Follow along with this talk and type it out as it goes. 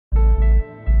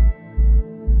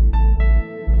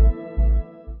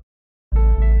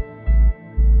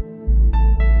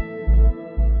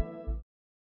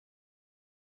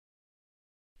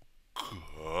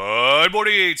Good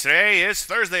morning. Today is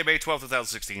Thursday, May 12th,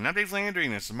 2016. I'm Dave Landry,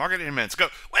 and this is Market Insights. Go.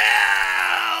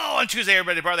 Well, on Tuesday,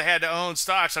 everybody probably had to own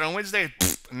stocks, and on Wednesday,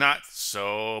 not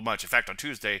so much. In fact, on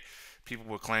Tuesday, people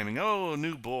were claiming, oh,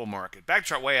 new bull market. Back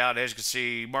chart way out. As you can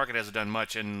see, market hasn't done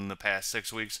much in the past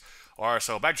 6 weeks or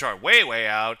so. Back chart way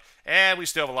out, and we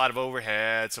still have a lot of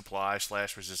overhead supply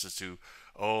 / resistance to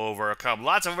overcome.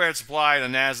 Lots of overhead supply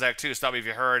in the NASDAQ too. Stop me if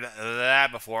you heard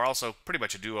that before. Also, pretty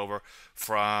much a do-over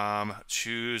from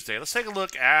Tuesday. Let's take a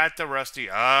look at the Rusty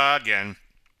again.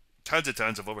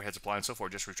 Tons of overhead supply and so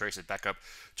forth. Just retrace it back up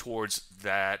towards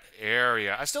that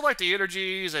area. I still like the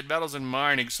energies and metals and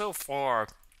mining so far.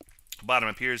 Bottom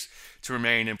appears to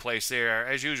remain in place there.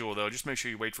 As usual, though, just make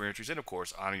sure you wait for entries and, of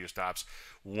course, honor your stops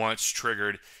once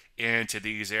triggered into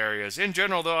these areas. In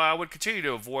general, though, I would continue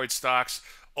to avoid stocks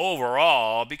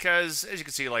overall because, as you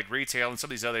can see, like retail and some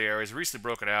of these other areas recently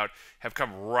broken out have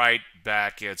come right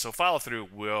back in. So follow through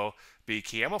will be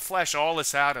key. I'm going to flesh all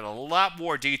this out in a lot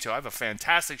more detail. I have a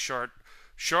fantastic chart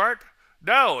show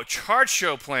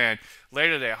plan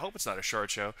later today. I hope it's not a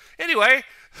short show. Anyway,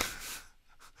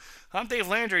 I'm Dave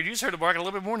Landry. You just heard the market a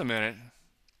little bit more in a minute.